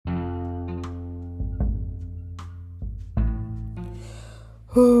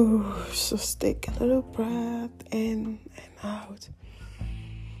Just take a little breath in and out.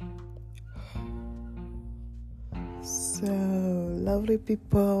 So, lovely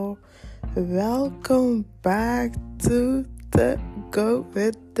people, welcome back to the Go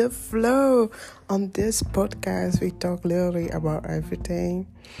With The Flow. On this podcast, we talk literally about everything.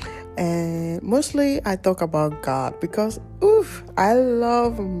 And mostly I talk about God because, I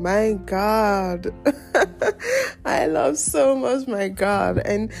love my God. I love so much my God.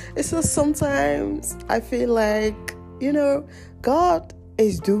 And it's just sometimes I feel like, God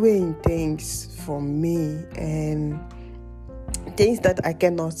is doing things for me and things that I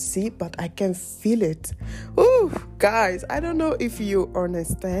cannot see, but I can feel it. Guys, I don't know if you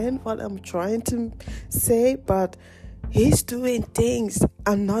understand what I'm trying to say, but He's doing things.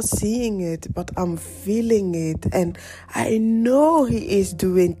 I'm not seeing it, but I'm feeling it. And I know He is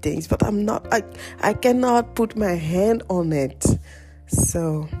doing things, but I cannot put my hand on it.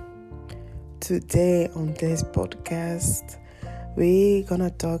 So today on this podcast, we're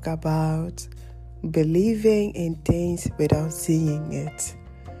gonna talk about believing in things without seeing it.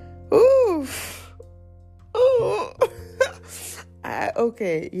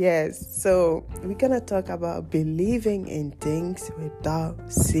 Okay, yes. So we're gonna talk about believing in things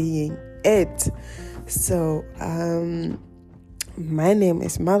without seeing it. So my name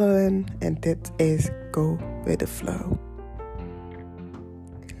is Madeline, and that is Go With The Flow.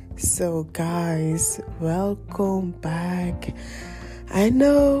 So guys, welcome back. I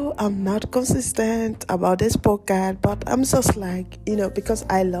know I'm not consistent about this podcast, but I'm just like, because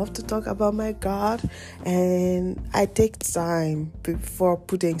I love to talk about my God, and I take time before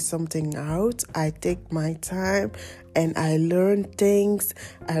putting something out. I take my time and I learn things.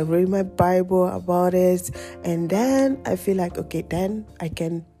 I read my Bible about it, and then I feel like, okay, then I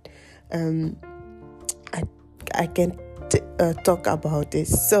can talk about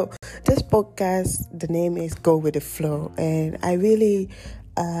this. So this podcast, the name is Go With The Flow, and I really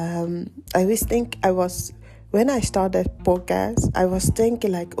when I started podcast, I was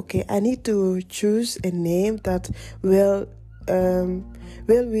thinking like, okay, I need to choose a name that will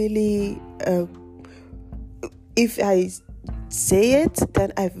really if I say it,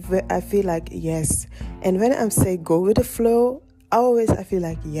 then I feel like yes. And when I'm saying Go With The Flow, I feel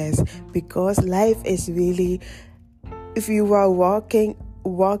like yes, because life is really, if you are walking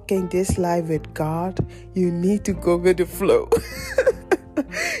this life with God, you need to go with the flow.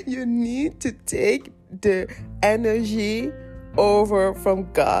 You need to take the energy over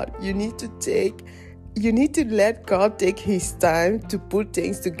from God. You need to let God take His time to put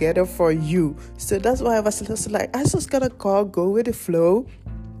things together for you. So that's why I was just like, I just gonna Go With The Flow.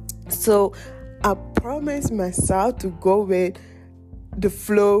 So I promised myself to go with the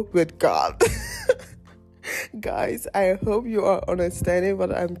flow with God. Guys, I hope you are understanding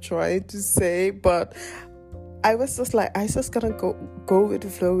what I'm trying to say, but I was just like, I just gonna go with the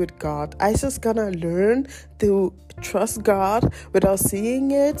flow with God. I just gonna learn to trust God without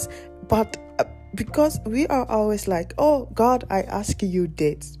seeing it, but because we are always like, oh God, I ask you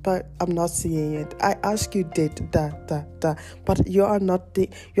this, but I'm not seeing it. I ask you that, but you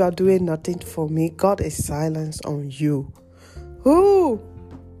are doing nothing for me. God is silent on you.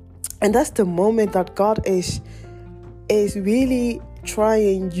 And that's the moment that God is really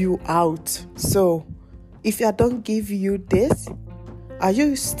trying you out. So if I don't give you this, are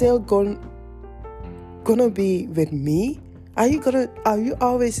you still gonna be with me? Are you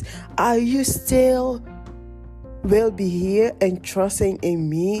still will be here and trusting in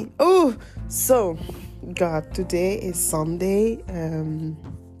me? So God, today is Sunday,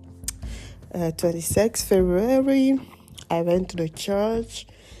 26th February. I went to the church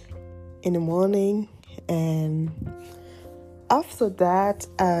in the morning, and after that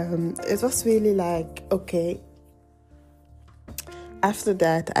it was really like, okay, after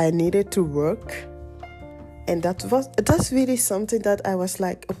that I needed to work, and that's really something that I was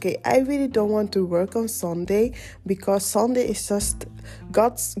like, okay, I really don't want to work on Sunday, because Sunday is just,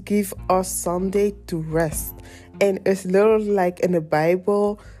 God give us Sunday to rest. And it's literally like in the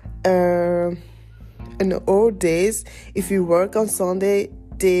Bible, in the old days, if you work on Sunday,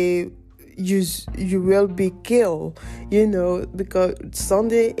 you will be killed, because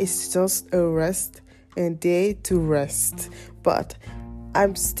Sunday is just a rest and day to rest. But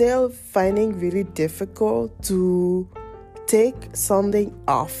I'm still finding really difficult to take Sunday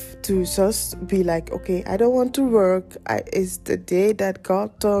off, to just be like, okay, I don't want to work. It's the day that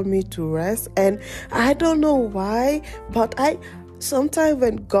God told me to rest, and I don't know why, but sometimes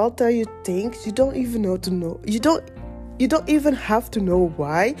when God tell you things, you don't even know to know. You don't even have to know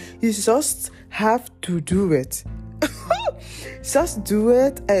why. You just have to do it. just do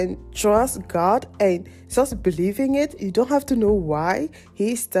it and trust God and just believing it. You don't have to know why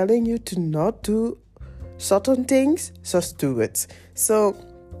He's telling you to not do certain things. Just do it. So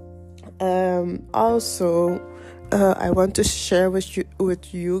also I want to share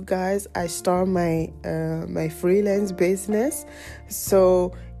with you guys. I start my my freelance business.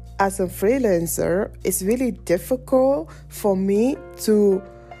 So as a freelancer, it's really difficult for me to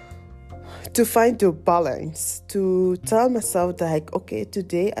find the balance, to tell myself like, okay,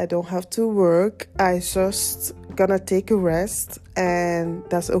 today I don't have to work. I just gonna take a rest, and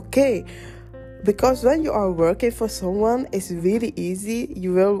that's okay. Because when you are working for someone, it's really easy.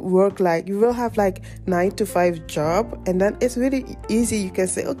 You will have like 9 to 5 job, and then it's really easy. You can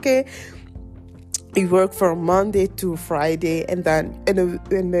say, okay, you work from Monday to Friday, and then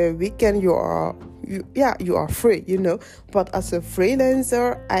in the weekend you are free, But as a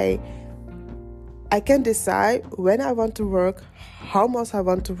freelancer, I can decide when I want to work, how much I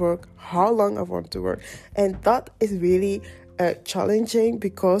want to work, how long I want to work, and that is really challenging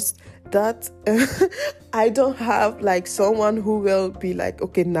because that I don't have like someone who will be like,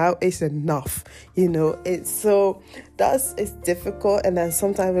 okay, now it's enough, so it's difficult. And then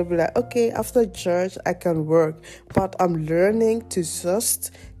sometimes I'll be like, okay, after church I can work, but I'm learning to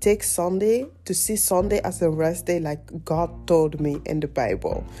just take Sunday, to see Sunday as a rest day like God told me in the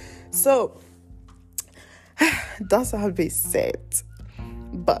Bible. So that's how we said.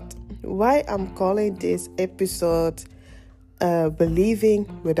 But why I'm calling this episode believing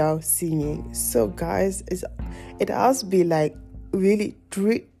without seeing. So guys, it has been like really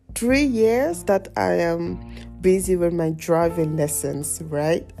three years that I am busy with my driving lessons,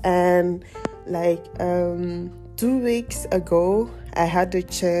 right? And like 2 weeks ago I had the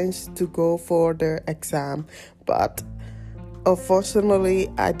chance to go for the exam, but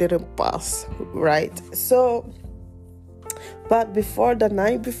unfortunately I didn't pass, right? So but before, the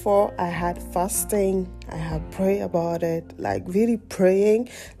night before, I had fasting. I had prayed about it, like really praying.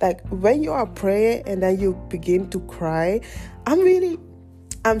 Like when you are praying and then you begin to cry,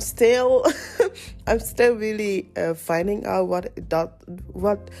 I'm still really finding out what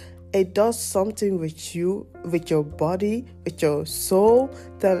it does something with you, with your body, with your soul,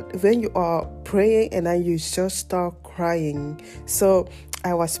 that when you are praying and then you just start crying. So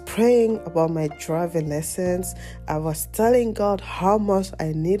I was praying about my driving lessons. I was telling God how much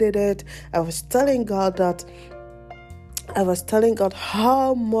I needed it. I was telling God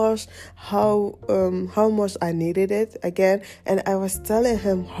how much I needed it again, and I was telling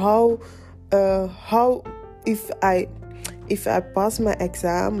Him how if I pass my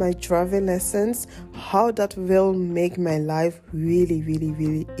exam, my driving lessons, how that will make my life really, really,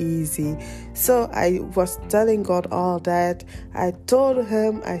 really easy. So I was telling God all that. I told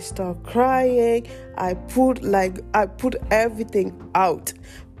Him, I started crying. I put everything out.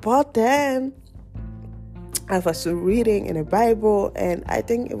 But then I was reading in the Bible, and I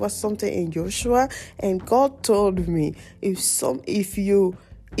think it was something in Joshua, and God told me,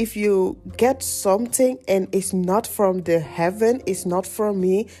 if you get something and it's not from the heaven, it's not from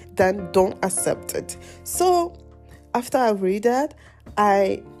me, then don't accept it. So after I read that,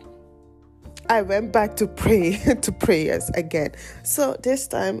 I went back to pray to prayers again. So this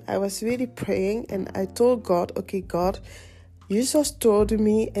time I was really praying, and I told God, okay, God, you just told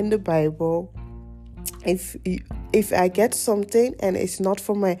me in the Bible, if I get something and it's not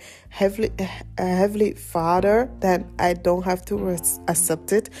from my heavenly Father, then I don't have to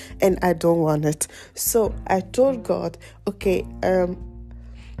accept it, and I don't want it. So I told God, okay,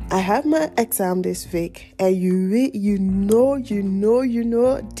 I have my exam this week, and you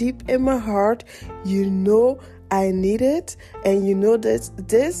know, deep in my heart, I need it, and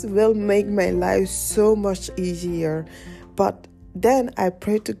this will make my life so much easier. But then I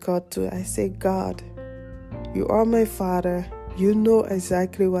prayed to God too. I say, God, you are my Father. You know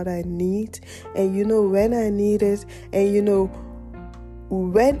exactly what I need, and you know when I need it, and you know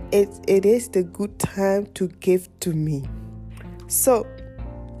when it is the good time to give to me. So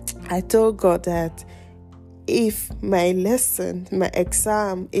I told God that if my lesson, my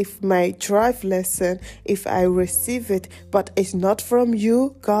exam, if my drive lesson, if I receive it, but it's not from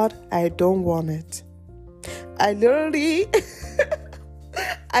you, God, I don't want it. I literally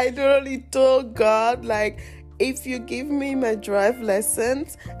told God, like, if you give me my drive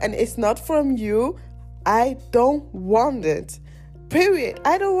lessons and it's not from you, I don't want it. Period.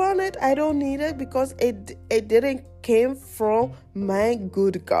 I don't want it. I don't need it, because it didn't came from my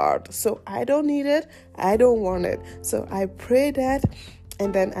good God. So I don't need it. I don't want it. So I prayed that,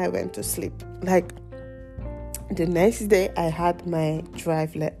 and then I went to sleep. Like the next day, I had my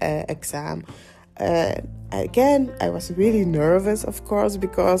drive exam. And again, I was really nervous, of course,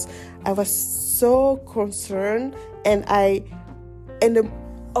 because I was so concerned.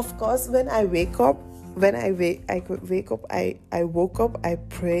 Of course, when I woke up, I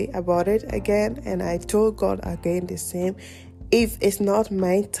pray about it again, and I told God again the same. If it's not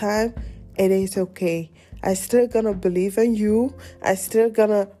my time, it is okay. I still gonna believe in you. I still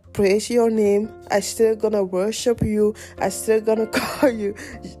gonna praise your name. I still gonna worship you. I still gonna call you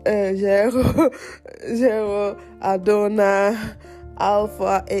Zero Adonai,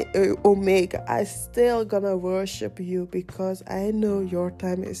 Alpha, Omega. I still gonna worship you because I know your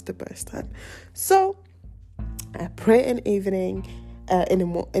time is the best time. So I pray in evening,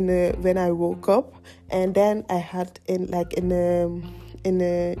 when I woke up, and then I had in the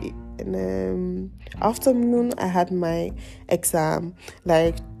afternoon I had my exam,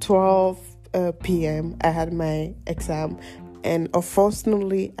 like 12 p.m. I had my exam, and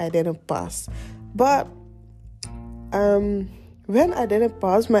unfortunately I didn't pass. But when I didn't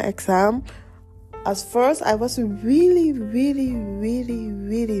pass my exam, at first I was really, really, really,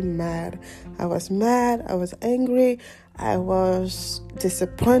 really mad. I was mad, I was angry, I was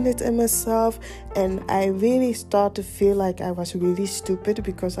disappointed in myself, and I really started to feel like I was really stupid,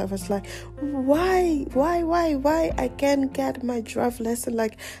 because I was like, why I can't get my drive lesson?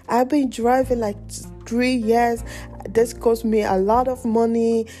 Like, I've been driving like 3 years. This cost me a lot of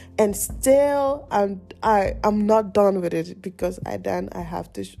money, and still I'm not done with it, because I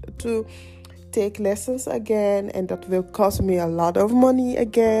have to take lessons again, and that will cost me a lot of money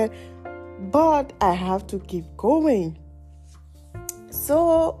again, but I have to keep going.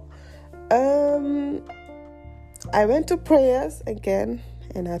 So I went to prayers again,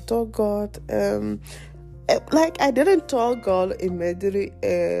 and I told God, I didn't tell God immediately.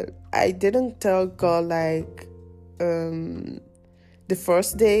 I didn't tell God the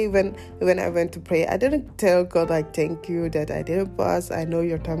first day when I went to pray. I didn't tell God, like, thank you that I didn't pass. I know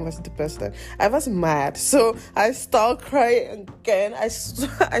your time was the best time. I was mad. So I started crying again. I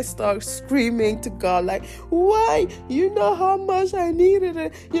started screaming to God, like, why? You know how much I needed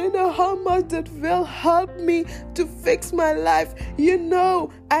it. You know how much that will help me to fix my life. You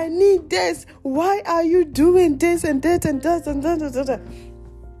know, I need this. Why are you doing this and that and that and that and that?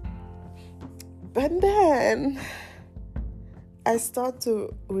 But then I start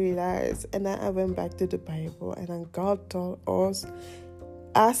to realize, and then I went back to the Bible, and then God told us,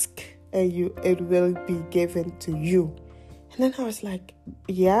 ask and it will be given to you. And then I was like,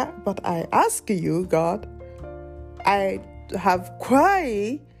 yeah, but I ask you, God. I have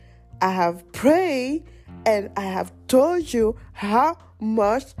cried, I have prayed, and I have told you how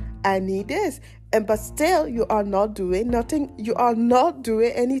much I need this. But still, you are not doing nothing. You are not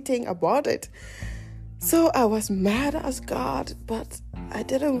doing anything about it. So I was mad at God, but I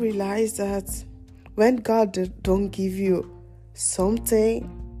didn't realize that when God don't give you something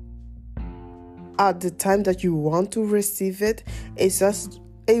at the time that you want to receive it, it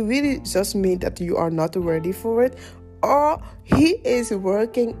really just means that you are not ready for it, or He is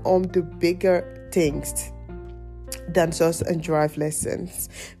working on the bigger things than just a drive lessons.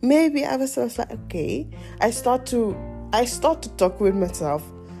 Maybe I was just like, okay, I start to talk with myself.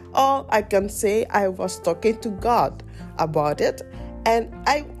 Or I can say I was talking to God about it, and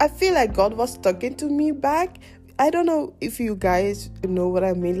I feel like God was talking to me back. I don't know if you guys know what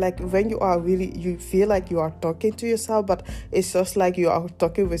I mean. Like, when you feel like you are talking to yourself, but it's just like you are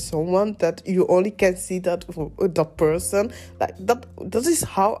talking with someone that you only can see that person. Like that is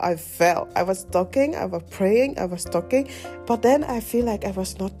how I felt. I was talking, I was praying, I was talking, but then I feel like I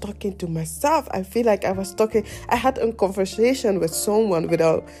was not talking to myself. I feel like I was talking. I had a conversation with someone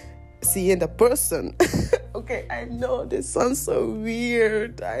without seeing the person. Okay, I know this sounds so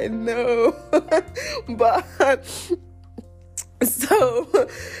weird. I know. But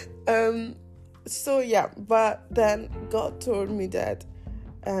but then God told me that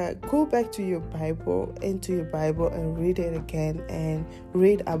go back to your Bible, and read it again, and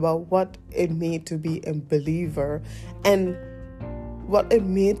read about what it means to be a believer, and what it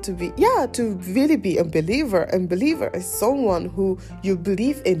means to really be a believer. A believer is someone who you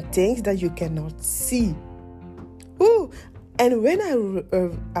believe in things that you cannot see. Ooh. And when I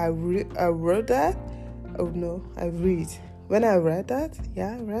read that, when I read that,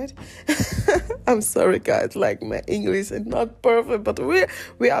 yeah, right. I'm sorry, guys. Like, my English is not perfect, but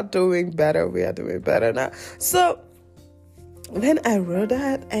we are doing better. We are doing better now. So when I read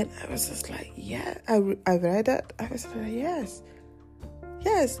that, and I was just like, yeah, I read that. I was like, yes.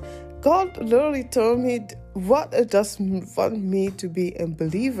 God literally told me what it does want me to be a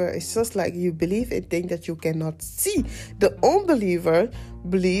believer. It's just like you believe in things that you cannot see. The unbeliever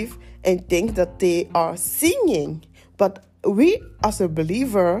believe and think that they are seeing. But we, as a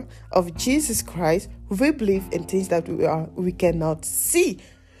believer of Jesus Christ, we believe in things that we cannot see.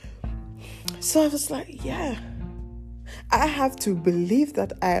 So I was like, yeah, I have to believe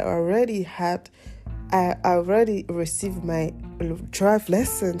that I already received my drive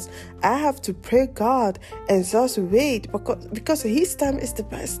lessons. I have to pray God and just wait because His time is the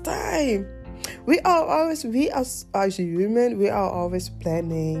best time. We as human, we are always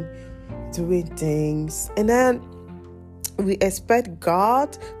planning, doing things, and then we expect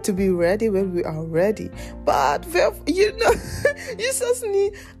God to be ready when we are ready. But you just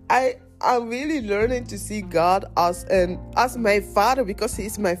need. I'm really learning to see God as my father, because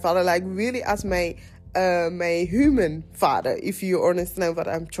He's my father, like really as my human father, if you understand what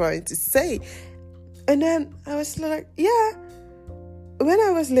I'm trying to say. And then I was like, yeah, when I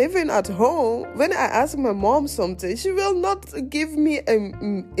was living at home, when I ask my mom something, she will not give me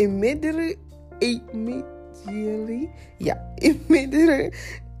immediately.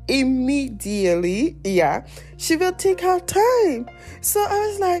 Yeah, she will take her time. So I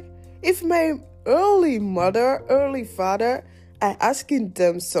was like, if my early father, I asking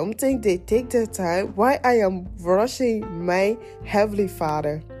them something, they take their time, why I am rushing my Heavenly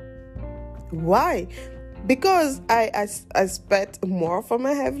Father? Why? Because I expect more from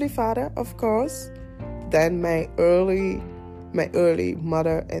my Heavenly Father, of course, than my early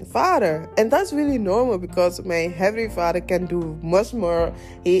mother and father. And that's really normal, because my Heavenly Father can do much more.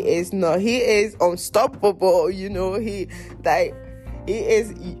 He is unstoppable, he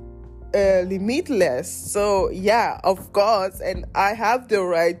is limitless. So yeah, of course, and I have the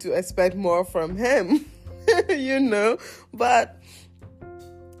right to expect more from Him.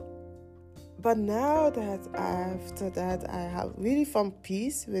 But now that after that, I have really found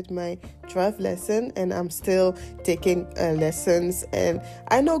peace with my drive lesson, and I'm still taking lessons, and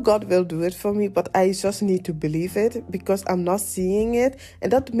I know God will do it for me, but I just need to believe it, because I'm not seeing it,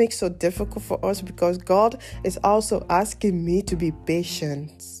 and that makes it so difficult for us, because God is also asking me to be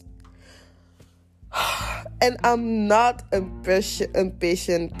patient. And I'm not an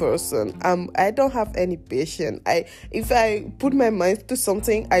impatient person. I don't have any patience. If I put my mind to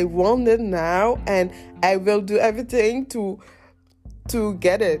something, I want it now, and I will do everything to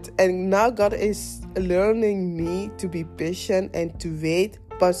get it. And now God is learning me to be patient and to wait,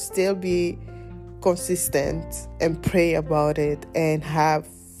 but still be consistent and pray about it and have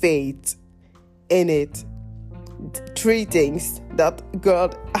faith in it. 3 things that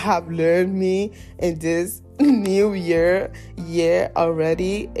God have learned me in this new year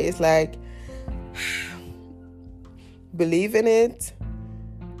already is like, believe in it,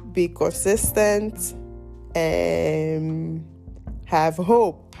 be consistent, and have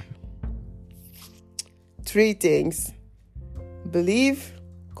hope. 3 things: believe,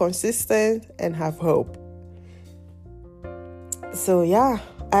 consistent, and have hope. So yeah,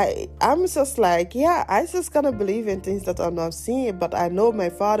 I'm just like, yeah, I just gonna believe in things that I'm not seeing, but I know my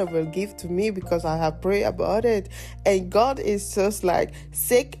Father will give to me because I have prayed about it. And God is just like,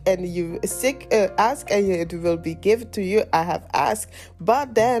 ask and it will be given to you. I have asked,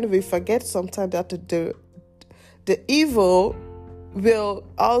 but then we forget sometimes that the evil will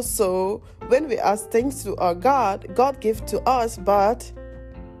also, when we ask things to our God gives to us, but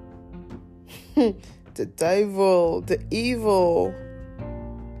the devil, the evil,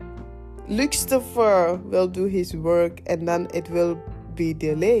 Lucifer will do his work, and then it will be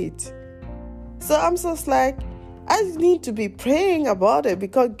delayed. So I'm just like, I need to be praying about it,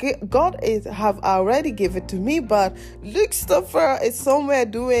 because God have already given it to me, but Lucifer is somewhere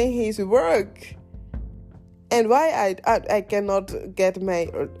doing his work. And why I cannot get my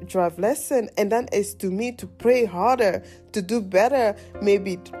drive lesson, and then it's to me to pray harder, to do better,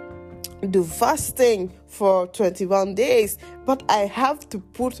 maybe do fasting for 21 days, but I have to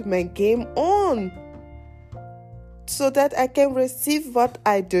put my game on so that I can receive what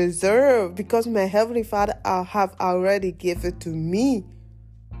I deserve, because my Heavenly Father have already given to me.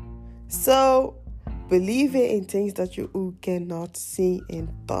 So believe in things that you cannot see and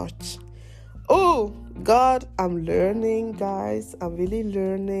touch. Oh God, I'm learning, guys. I'm really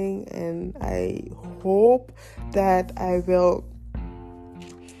learning, and I hope that I will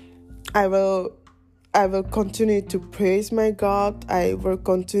continue to praise my God. I will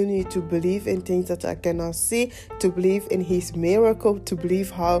continue to believe in things that I cannot see, to believe in His miracle, to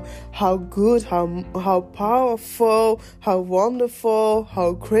believe how good, how powerful, how wonderful,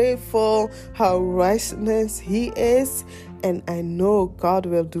 how grateful, how righteous He is. And I know God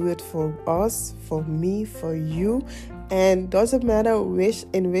will do it for us, for me, for you. And doesn't matter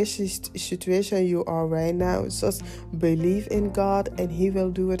in which situation you are right now, just believe in God and He will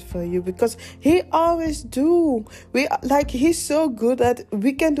do it for you, because He always do. He's so good that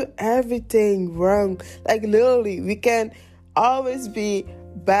we can do everything wrong. Like literally, we can always be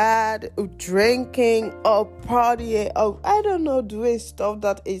bad, drinking or partying, or I don't know, doing stuff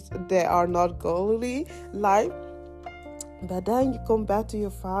that they are not godly, like. But then you come back to your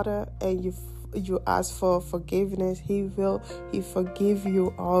Father and you ask for forgiveness. He forgive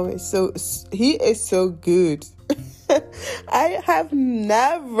you always. So He is so good. I have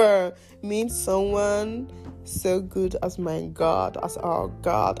never met someone so good as my God, as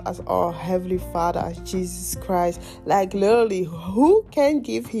our Heavenly Father, as Jesus Christ. Like literally, who can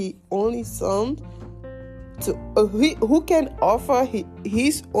give His only Son to who can offer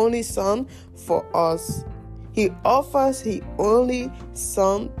His only Son for us? He offers His only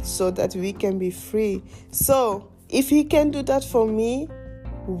Son so that we can be free. So if He can do that for me,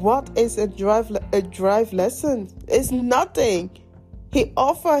 what is a drive lesson? It's nothing. He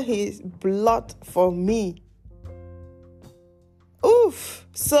offered His blood for me. Oof.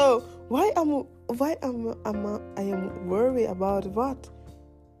 So why am I worried about what?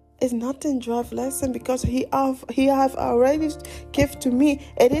 It's nothing drive lesson, because He have already given to me.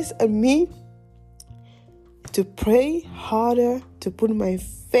 It is a me to pray harder, to put my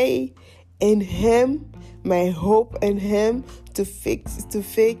faith in Him, my hope in Him, to fix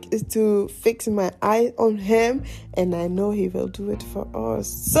my eyes on Him, and I know He will do it for us.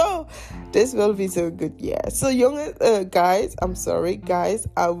 So this will be so good. Yeah. So guys, I'm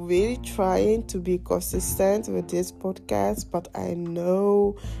really trying to be consistent with this podcast, but I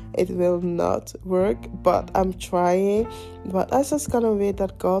know it will not work, but I'm trying. But I just gonna wait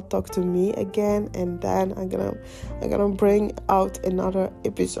that God talk to me again, and then I'm gonna bring out another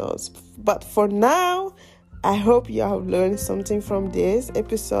episodes. But for now, I hope you have learned something from this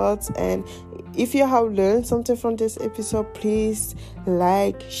episode. And if you have learned something from this episode, please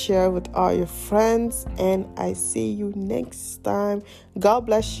share with all your friends. And I see you next time. God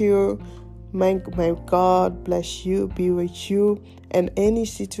bless you. My God bless you. Be with you. And any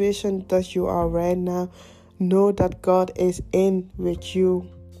situation that you are right now, know that God is in with you.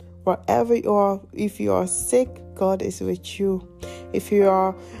 Wherever you are, if you are sick, God is with you. If you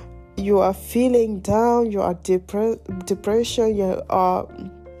are feeling down, you are depression, you are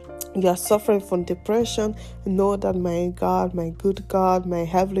suffering from depression, know that my God, my good God, my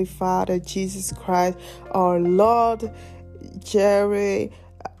Heavenly Father, Jesus Christ, our Lord, Jerry,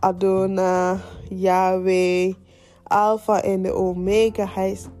 Adonai, Yahweh, Alpha and the Omega,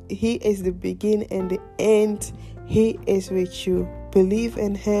 He is the beginning and the end. He is with you. Believe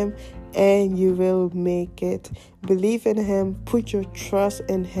in Him and you will make it. Believe in Him, put your trust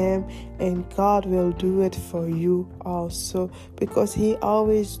in Him, and God will do it for you also, because He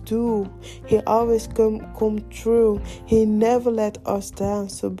always do. He always come true. He never let us down.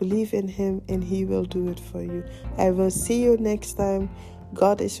 So believe in Him and He will do it for you. I will see you next time.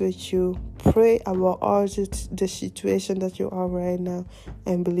 God is with you. Pray about all the situation that you are right now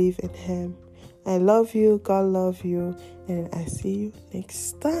and believe in Him. I love you. God love you. And I see you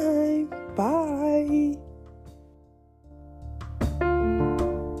next time. Bye.